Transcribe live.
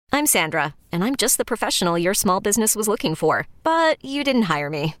I'm Sandra, and I'm just the professional your small business was looking for. But you didn't hire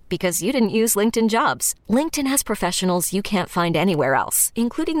me because you didn't use LinkedIn Jobs. LinkedIn has professionals you can't find anywhere else,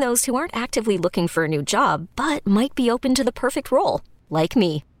 including those who aren't actively looking for a new job, but might be open to the perfect role, like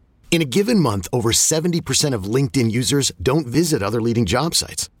me. In a given month, over 70% of LinkedIn users don't visit other leading job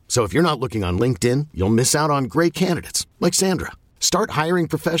sites. So if you're not looking on LinkedIn, you'll miss out on great candidates like Sandra. Start hiring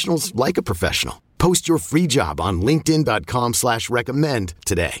professionals like a professional. Post your free job on linkedin.com/recommend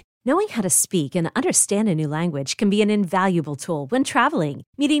today. Knowing how to speak and understand a new language can be an invaluable tool when traveling,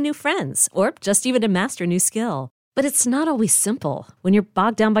 meeting new friends, or just even to master a new skill. But it's not always simple when you're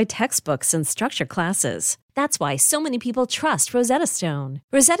bogged down by textbooks and structured classes. That's why so many people trust Rosetta Stone.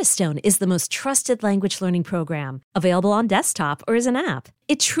 Rosetta Stone is the most trusted language learning program, available on desktop or as an app.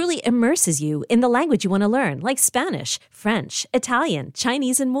 It truly immerses you in the language you want to learn, like Spanish, French, Italian,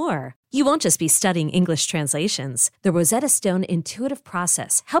 Chinese, and more. You won't just be studying English translations. The Rosetta Stone intuitive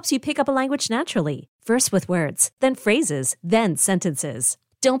process helps you pick up a language naturally, first with words, then phrases, then sentences.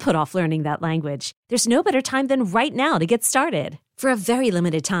 Don't put off learning that language. There's no better time than right now to get started. For a very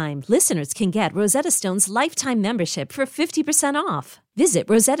limited time, listeners can get Rosetta Stone's lifetime membership for 50% off. Visit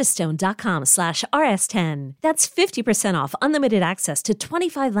rosettastone.com/rs10. That's 50% off unlimited access to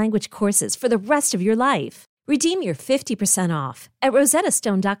 25 language courses for the rest of your life. Redeem your 50% off at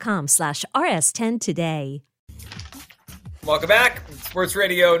rosettastone.com/rs10 today. Welcome back. Sports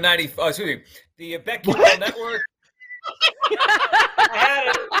Radio 90. Oh, excuse me. The BetQL Network.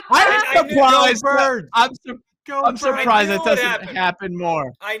 I'm surprised. I'm surprised that doesn't happen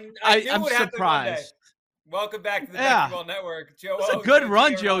more. I'm surprised. Welcome back to the BetQL Network, Joe. It's a good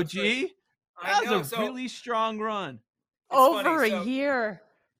run, Joe G. That was a really strong run. Over a year.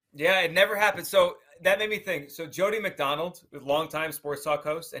 Yeah, it never happened. So that made me think. So Jody McDonald, a longtime sports talk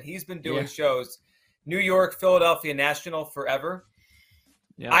host, and he's been doing shows, New York, Philadelphia, national forever.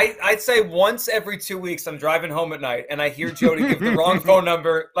 Yeah. I'd say once every 2 weeks I'm driving home at night and I hear Jody give the wrong phone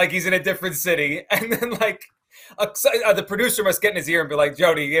number, like he's in a different city. And then the producer must get in his ear and be like,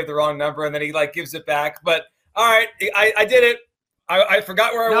 Jody, you gave the wrong number. And then he gives it back. But all right, I did it. I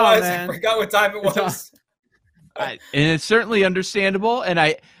forgot where I was. Man. I forgot what time it was. And it's certainly understandable.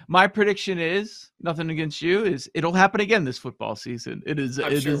 And my prediction is, nothing against you, is it'll happen again this football season. It is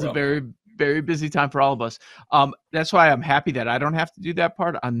a very, very busy time for all of us. That's why I'm happy that I don't have to do that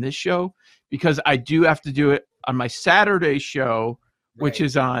part on this show, because I do have to do it on my Saturday show, which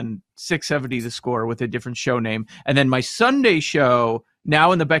is on 670 The Score with a different show name. And then my Sunday show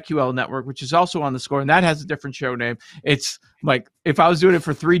now in the BetQL Network, which is also on The Score, and that has a different show name. It's like, if I was doing it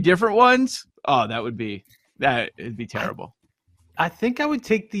for 3 different ones, it'd be terrible. I think I would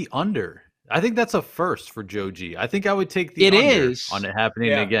take the under. I think that's a first for Joe G. I think I would take the under on it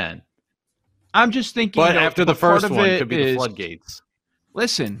happening again. I'm just thinking. But after the first one, it could be the floodgates.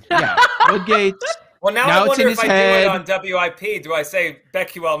 Listen, floodgates. Well, now I wonder if I do it on WIP. Do I say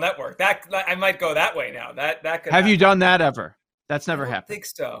BetQL Network? That I might go that way now. That could. Have you done that ever? That's never happened.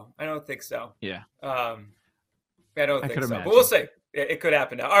 I don't think so. Yeah. I don't think so. But we'll see. It could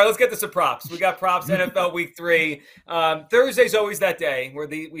happen now. All right, let's get to some props. We got props NFL Week 3. Thursday's always that day where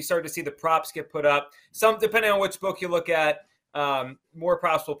we start to see the props get put up. Some, depending on which book you look at, more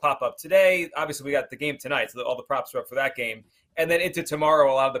props will pop up today. Obviously, we got the game tonight, so all the props are up for that game. And then into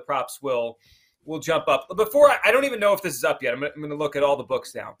tomorrow, a lot of the props will jump up. Before I don't even know if this is up yet. I'm going to look at all the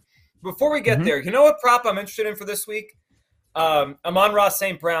books now. Before we get there, you know what prop I'm interested in for this week? Amon-Ra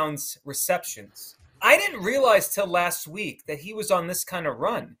St. Brown's receptions. I didn't realize till last week that he was on this kind of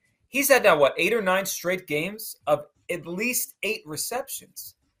run. He's had now, 8 or 9 straight games of at least 8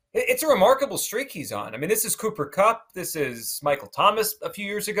 receptions. It's a remarkable streak he's on. I mean, this is Cooper Kupp. This is Michael Thomas a few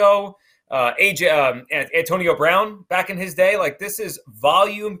years ago. Antonio Brown back in his day. This is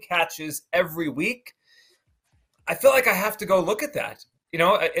volume catches every week. I feel like I have to go look at that.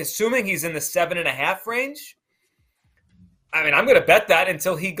 Assuming he's in the 7.5 range. I mean, I'm going to bet that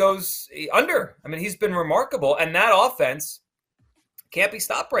until he goes under. I mean, he's been remarkable, and that offense can't be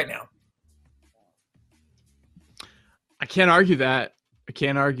stopped right now. I can't argue that.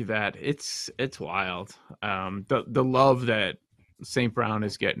 It's wild. The love that St. Brown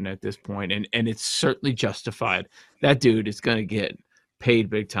is getting at this point, and it's certainly justified. That dude is going to get paid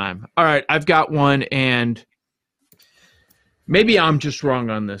big time. All right, I've got one, and maybe I'm just wrong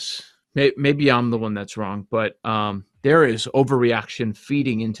on this. Maybe I'm the one that's wrong, but there is overreaction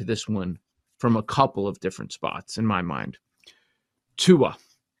feeding into this one from a couple of different spots in my mind. Tua,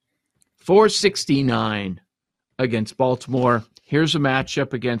 469 against Baltimore. Here's a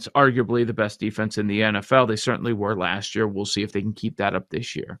matchup against arguably the best defense in the NFL. They certainly were last year. We'll see if they can keep that up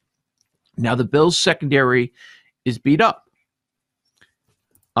this year. Now, the Bills' secondary is beat up.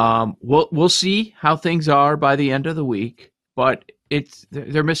 We'll see how things are by the end of the week, but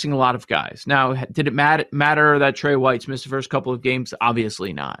they're missing a lot of guys. Now, did it matter that Trey White's missed the first couple of games?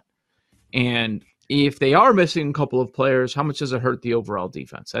 Obviously not. And if they are missing a couple of players, how much does it hurt the overall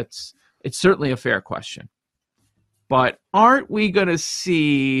defense? It's certainly a fair question. But aren't we going to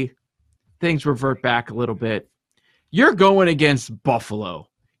see things revert back a little bit? You're going against Buffalo.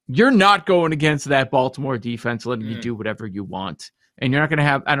 You're not going against that Baltimore defense letting you do whatever you want. And you're not going to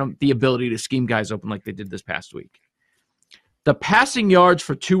have the ability to scheme guys open like they did this past week. The passing yards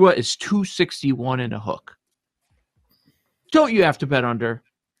for Tua is 261 and a hook. Don't you have to bet under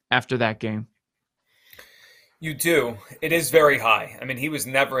after that game? You do. It is very high. I mean, he was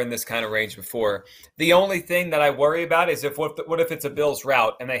never in this kind of range before. The only thing that I worry about is what if it's a Bills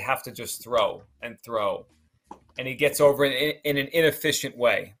route and they have to just throw, and he gets over in an inefficient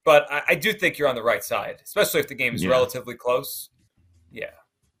way. But I do think you're on the right side, especially if the game is relatively close. Yeah.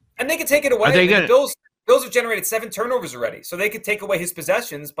 And they can take it away. The Bills have generated 7 turnovers already, so they could take away his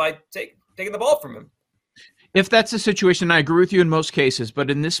possessions by taking the ball from him. If that's the situation, I agree with you in most cases,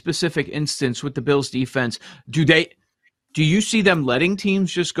 but in this specific instance with the Bills defense, do you see them letting teams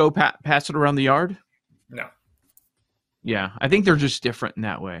just go pass it around the yard? No. Yeah, I think they're just different in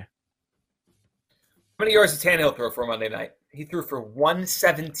that way. How many yards did Tannehill throw for Monday night? He threw for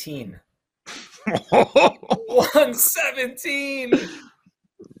 117. 117.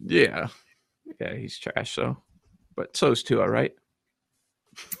 Yeah, he's trash, so. But so is Tua, right?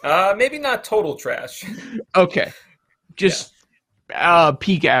 Maybe not total trash. Okay. Just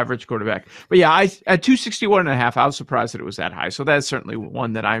peak average quarterback. But yeah, at 261.5, I was surprised that it was that high. So that's certainly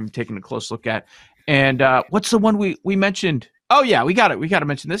one that I'm taking a close look at. And what's the one we mentioned? Oh yeah, we got it. We got to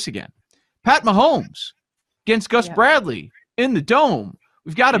mention this again. Pat Mahomes against Gus Bradley in the Dome.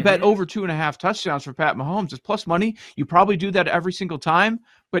 We've got to bet over 2.5 touchdowns for Pat Mahomes. It's plus money. You probably do that every single time,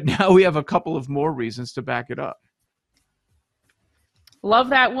 but now we have a couple of more reasons to back it up. Love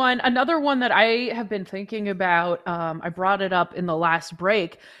that one. Another one that I have been thinking about, I brought it up in the last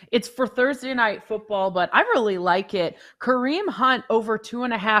break. It's for Thursday Night Football, but I really like it. Kareem Hunt over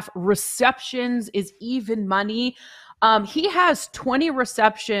 2.5 receptions is even money. He has 20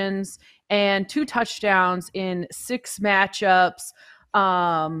 receptions and 2 touchdowns in 6 matchups.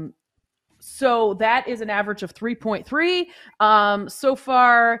 So that is an average of 3.3 so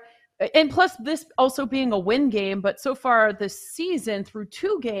far. And plus this also being a win game, but so far this season through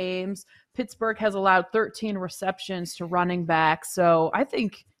 2 games, Pittsburgh has allowed 13 receptions to running back. So I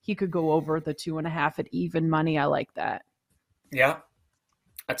think he could go over the 2.5 at even money. I like that. Yeah,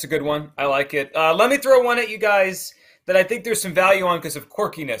 that's a good one. I like it. Let me throw one at you guys that I think there's some value on because of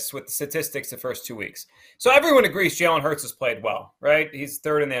quirkiness with the statistics the first 2 weeks. So everyone agrees Jalen Hurts has played well, right? He's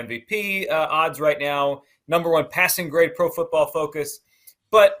 3rd in the MVP odds right now, #1 passing grade Pro Football Focus.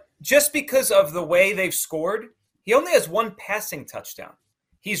 But just because of the way they've scored, he only has 1 passing touchdown.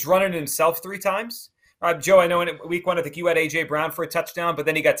 He's run it himself 3 times. Joe, I know in week 1, I think you had A.J. Brown for a touchdown, but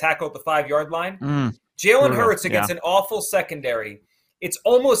then he got tackled at the 5-yard line. Jalen Hurts against an awful secondary. It's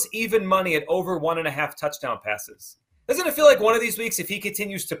almost even money at over 1.5 touchdown passes. Doesn't it feel like one of these weeks, if he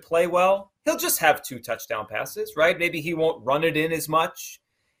continues to play well, he'll just have 2 touchdown passes, right? Maybe he won't run it in as much.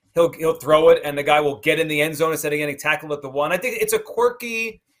 He'll throw it, and the guy will get in the end zone instead of getting tackled at the 1. I think it's a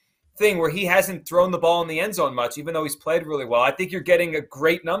quirky thing where he hasn't thrown the ball in the end zone much, even though he's played really well. I think you're getting a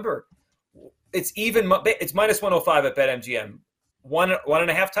great number. It's minus 105 at BetMGM.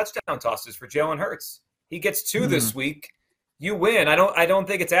 1.5 touchdown tosses for Jalen Hurts. He gets 2 this week. You win. I don't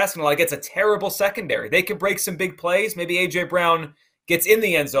think it's asking a lot. It's a terrible secondary. They could break some big plays. Maybe A.J. Brown gets in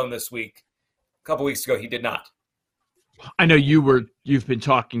the end zone this week. A couple weeks ago, he did not. I know you've been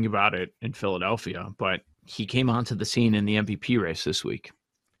talking about it in Philadelphia, but he came onto the scene in the MVP race this week.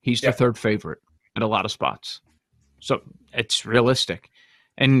 He's the 3rd favorite at a lot of spots. So it's realistic.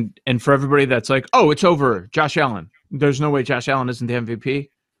 And for everybody that's like, oh, it's over Josh Allen. There's no way Josh Allen isn't the MVP.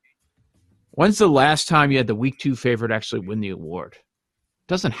 When's the last time you had the week 2 favorite actually win the award?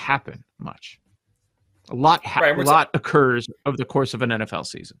 Doesn't happen much. A lot occurs over the course of an NFL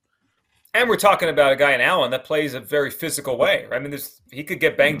season. And we're talking about a guy in Allen that plays a very physical way. Right? I mean, he could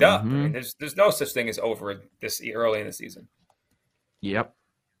get banged up. I mean, there's no such thing as over this early in the season. Yep.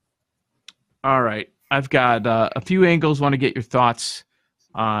 All right. I've got a few angles. Want to get your thoughts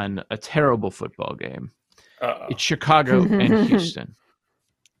on a terrible football game. It's Chicago and Houston.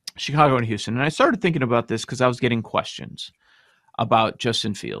 Chicago and Houston. And I started thinking about this because I was getting questions about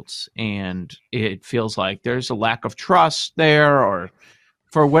Justin Fields. And it feels like there's a lack of trust there, or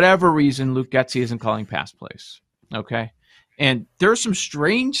for whatever reason, Luke Getsy isn't calling pass plays. Okay. And there are some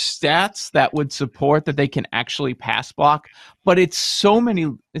strange stats that would support that they can actually pass block, but it's so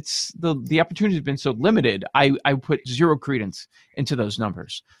many. It's the opportunity has been so limited. I put zero credence into those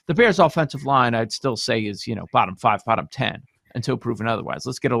numbers. The Bears' offensive line, I'd still say, is bottom 5, bottom 10 until proven otherwise.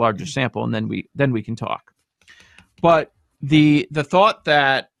 Let's get a larger sample, and then we can talk. But the thought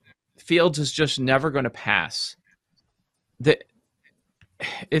that Fields is just never going to pass,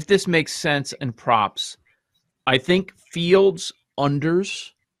 if this makes sense in props, I think Fields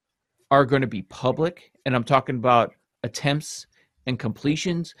unders are going to be public, and I'm talking about attempts and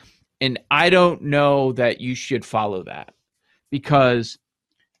completions, and I don't know that you should follow that because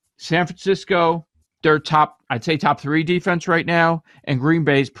San Francisco, they're top 3 defense right now, and Green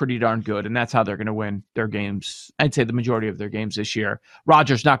Bay is pretty darn good, and that's how they're going to win their games. I'd say the majority of their games this year.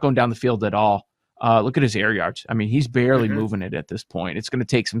 Rodgers not going down the field at all. Look at his air yards. I mean, he's barely moving it at this point. It's going to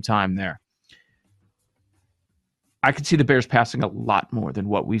take some time there. I could see the Bears passing a lot more than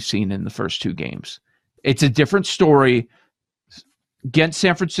what we've seen in the first 2 games. It's a different story against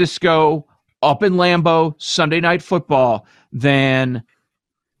San Francisco, up in Lambeau, Sunday Night Football, than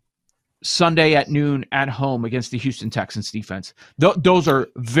Sunday at noon at home against the Houston Texans defense. Those are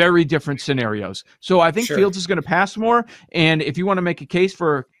very different scenarios. So I think Fields is going to pass more, and if you want to make a case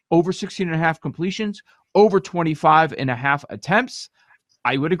for over 16.5 completions, over 25.5 attempts,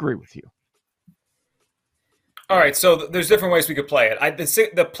 I would agree with you. All right, so there's different ways we could play it.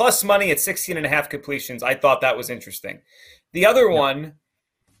 The plus money at 16.5 completions, I thought that was interesting. The other one,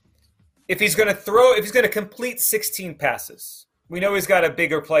 if he's going to complete 16 passes, we know he's got a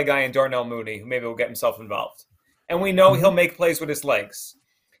bigger play guy in Darnell Mooney who maybe will get himself involved. And we know he'll make plays with his legs.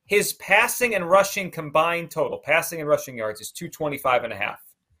 His passing and rushing combined total, passing and rushing yards, is 225.5.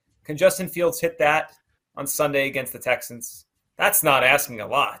 Can Justin Fields hit that on Sunday against the Texans? That's not asking a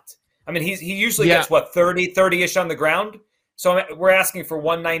lot. I mean, he usually gets, 30-ish on the ground. So we're asking for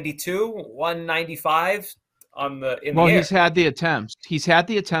 192, 195 in the air. He's had the attempts. He's had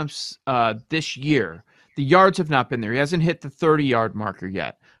the attempts this year. The yards have not been there. He hasn't hit the 30-yard marker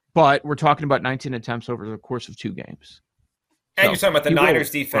yet. But we're talking about 19 attempts over the course of 2 games. And you're talking about the Niners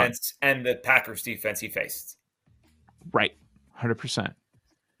defense and the Packers defense he faced. Right, 100%.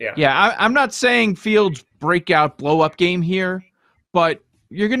 Yeah, I'm not saying Fields breakout blow-up game here, but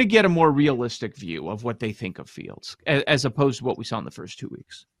you're going to get a more realistic view of what they think of Fields as opposed to what we saw in the first 2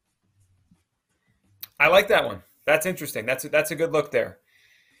 weeks. I like that one. That's interesting. That's a good look there.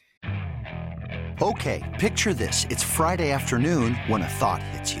 Okay, picture this. It's Friday afternoon when a thought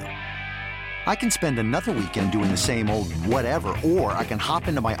hits you. I can spend another weekend doing the same old whatever, or I can hop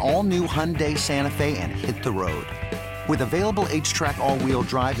into my all-new Hyundai Santa Fe and hit the road. With available H-Track all-wheel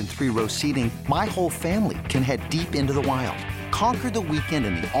drive and 3-row seating, my whole family can head deep into the wild. Conquer the weekend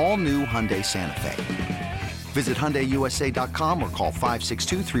in the all-new Hyundai Santa Fe. Visit HyundaiUSA.com or call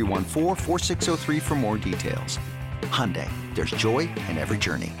 562-314-4603 for more details. Hyundai, there's joy in every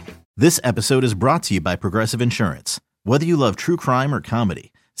journey. This episode is brought to you by Progressive Insurance. Whether you love true crime or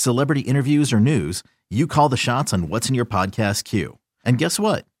comedy, celebrity interviews or news, you call the shots on what's in your podcast queue. And guess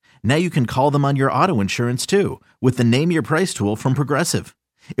what? Now you can call them on your auto insurance too with the Name Your Price tool from Progressive.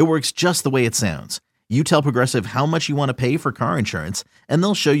 It works just the way it sounds. You tell Progressive how much you want to pay for car insurance, and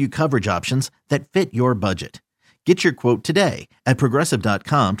they'll show you coverage options that fit your budget. Get your quote today at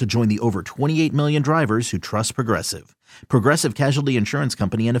Progressive.com to join the over 28 million drivers who trust Progressive. Progressive Casualty Insurance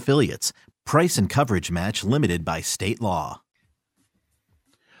Company and Affiliates. Price and coverage match limited by state law.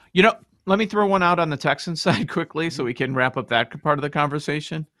 Let me throw one out on the Texans side quickly so we can wrap up that part of the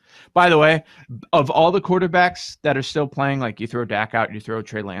conversation. By the way, of all the quarterbacks that are still playing, like you throw Dak out, you throw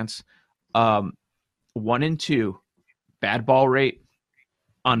Trey Lance, 1 and 2 bad ball rate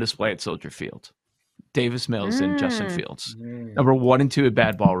on display at Soldier Field. Davis Mills and Justin Fields. Number 1 and 2 at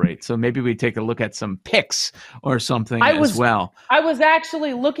bad ball rate. So maybe we take a look at some picks or something as well. I was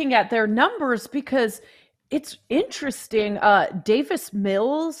actually looking at their numbers because it's interesting. Davis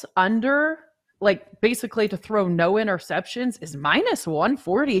Mills under, basically to throw no interceptions, is minus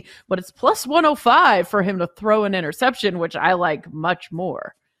 140, but it's plus 105 for him to throw an interception, which I like much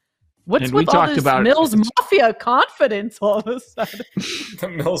more. What's with all this Mills Mafia confidence all of a sudden? The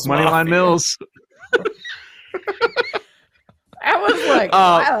Mills Moneyline Mills. I was like,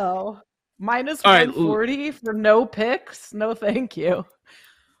 wow. Minus 140 for no picks? No, thank you.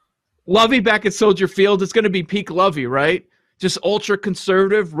 Lovey back at Soldier Field. It's going to be peak Lovey, right? Just ultra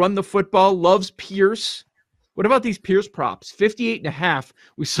conservative, run the football, loves Pierce. What about these Pierce props? 58.5.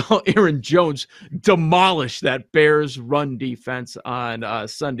 We saw Aaron Jones demolish that Bears run defense on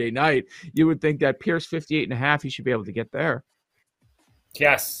Sunday night. You would think that Pierce 58.5, he should be able to get there.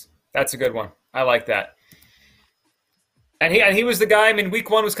 Yes, that's a good one. I like that. And he was the guy. I mean, week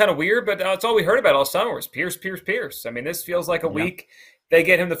 1 was kind of weird, but that's all we heard about all summer was Pierce. I mean, this feels like a week they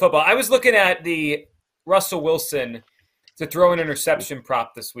get him the football. I was looking at the Russell Wilson to throw an interception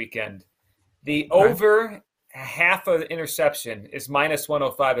prop this weekend. The over half of the interception is minus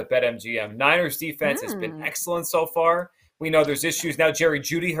 105 at BetMGM. Niners defense has been excellent so far. We know there's issues now. Jerry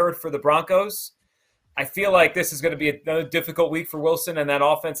Jeudy hurt for the Broncos. I feel like this is going to be another difficult week for Wilson and that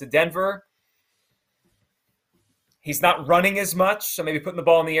offense in Denver. He's not running as much, so maybe putting the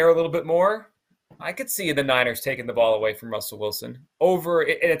ball in the air a little bit more. I could see the Niners taking the ball away from Russell Wilson. Over,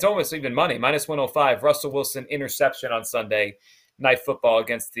 and it's almost even money, minus 105. Russell Wilson interception on Sunday Night Football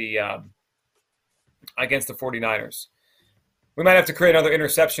against the 49ers. We might have to create another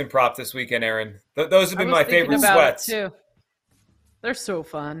interception prop this weekend, Aaron. Those have been my favorite sweats. Too. They're so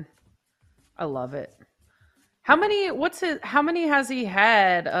fun. I love it. How many has he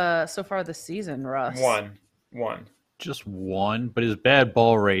had so far this season, Russ? One. Just one, but his bad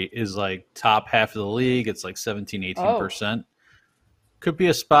ball rate is like top half of the league. It's like 17-18%. Could be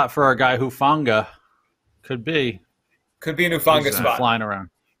a spot for our guy Hufanga. Could be a Hufanga spot flying around.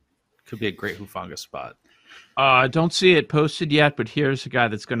 Could be a great Hufanga spot. I don't see it posted yet, but here's a guy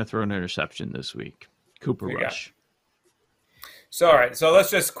that's going to throw an interception this week. Cooper Rush. So, all right. So let's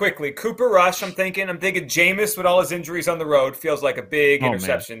just quickly. Cooper Rush, I'm thinking Jameis with all his injuries on the road feels like a big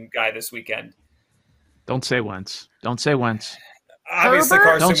interception guy this weekend. Don't say Wentz. Obviously,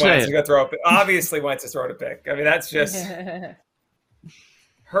 Herbert? Carson Wentz is going to throw a pick. Obviously, Wentz is throwing a pick. I mean, that's just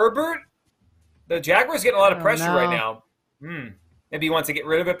Herbert. The Jaguars getting a lot of pressure right now. Maybe he wants to get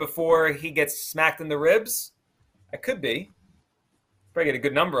rid of it before he gets smacked in the ribs. That could be. Probably get a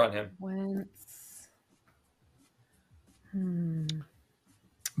good number on him. Wentz.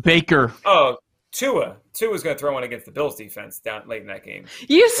 Baker. Oh, Tua. Tua's going to throw one against the Bills defense down late in that game.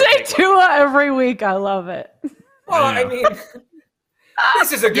 You say Tua every week. I love it. Well, I mean,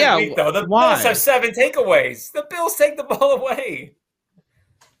 this is a good week, though. The Bills have 7 takeaways. The Bills take the ball away.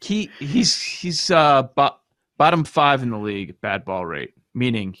 He's bottom 5 in the league bad ball rate,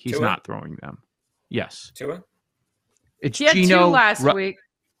 meaning he's Tua? not throwing them. Yes. Tua? It's he had Geno 2 last week.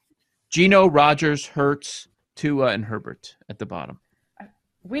 Geno, Rodgers, Hurts, Tua, and Herbert at the bottom.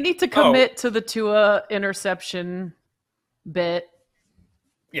 We need to commit to the Tua interception bit.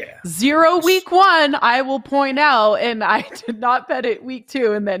 Yeah. 0 week 1, I will point out, and I did not bet it week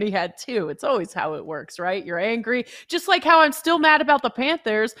 2, and then he had 2. It's always how it works, right? You're angry. Just like how I'm still mad about the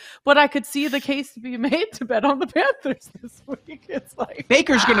Panthers, but I could see the case to be made to bet on the Panthers this week. It's like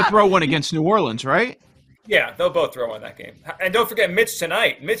Baker's going to throw one against New Orleans, right? Yeah, they'll both throw one that game. And don't forget Mitch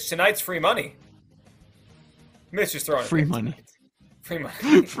tonight. Mitch tonight's free money. Mitch is throwing free money. Free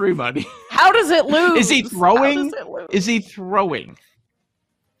money. Free money. How does it lose? Is he throwing? Is he throwing?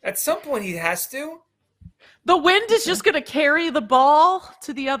 At some point, he has to. The wind is just going to carry the ball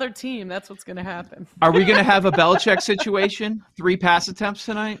to the other team. That's what's going to happen. Are we going to have a Belichick situation? 3 pass attempts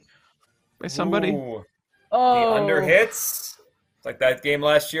tonight by somebody? Ooh. The under hits. It's like that game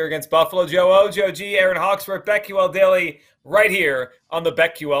last year against Buffalo. Joe O, Joe G, Aaron Hawksworth, BetQL Daily, right here on the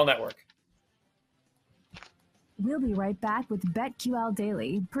BetQL Network. We'll be right back with BetQL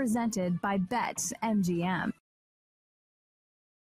Daily, presented by BetMGM.